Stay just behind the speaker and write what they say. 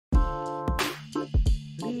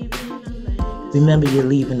Remember, you're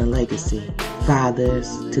leaving a legacy.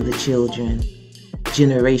 Fathers to the children,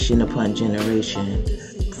 generation upon generation,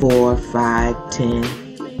 4, 5,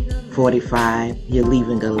 10, 45, you're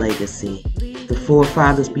leaving a legacy. The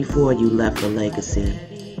forefathers before you left a legacy.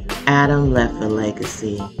 Adam left a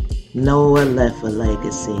legacy. Noah left a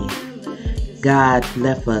legacy. God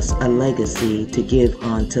left us a legacy to give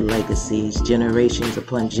on to legacies, generations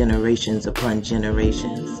upon generations upon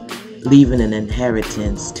generations, leaving an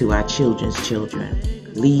inheritance to our children's children.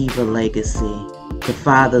 Leave a legacy. The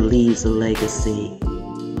Father leaves a legacy.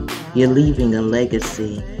 You're leaving a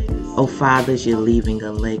legacy. Oh, fathers, you're leaving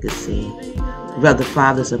a legacy. Whether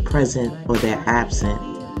fathers are present or they're absent,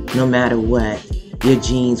 no matter what, your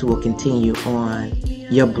genes will continue on,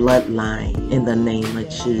 your bloodline, in the name of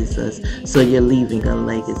Jesus. So you're leaving a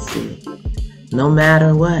legacy. No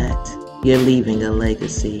matter what, you're leaving a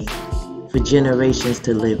legacy for generations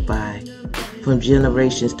to live by, from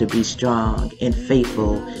generations to be strong and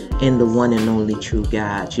faithful in the one and only true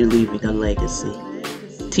God. You're leaving a legacy.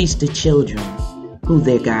 Teach the children who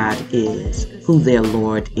their God is, who their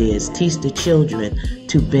Lord is. Teach the children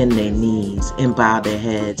to bend their knees and bow their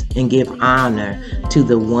heads and give honor to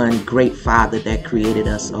the one great Father that created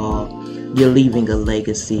us all. You're leaving a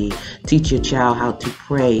legacy. Teach your child how to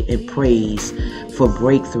pray and praise for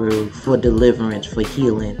breakthrough, for deliverance, for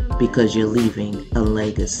healing, because you're leaving a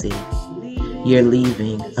legacy. You're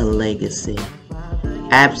leaving a legacy.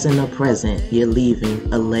 Absent or present, you're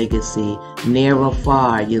leaving a legacy. Near or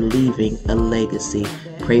far, you're leaving a legacy.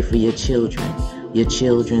 Pray for your children, your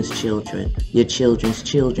children's children, your children's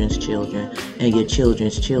children's children, and your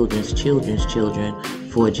children's children's children's children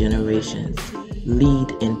for generations.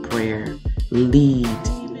 Lead in prayer. Lead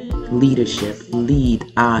leadership.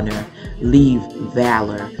 Lead honor. Lead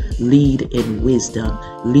valor. Lead in wisdom.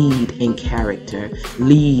 Lead in character.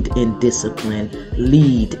 Lead in discipline.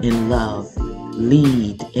 Lead in love.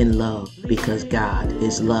 Lead in love, because God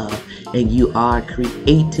is love and you are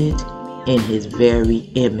created in His very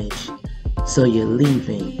image. So you're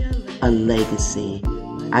leaving a legacy.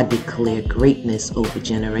 I declare greatness over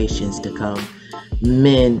generations to come.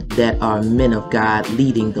 Men that are men of God,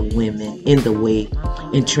 leading the women in the way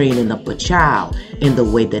and training up a child in the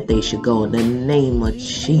way that they should go. In the name of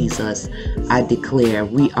Jesus, I declare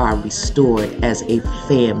we are restored as a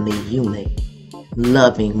family unit,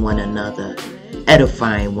 loving one another,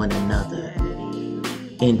 edifying one another.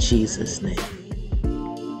 In Jesus' name.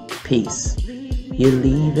 Peace. You're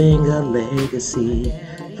leaving a legacy.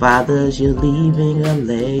 Fathers, you're leaving a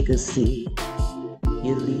legacy.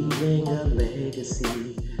 You're leaving a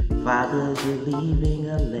legacy. Fathers, you're leaving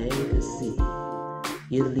a legacy.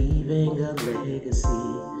 You're leaving a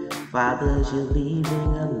legacy. Fathers, you're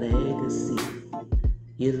leaving a legacy.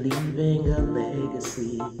 You're leaving a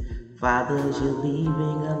legacy. Fathers, you're leaving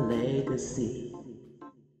a legacy.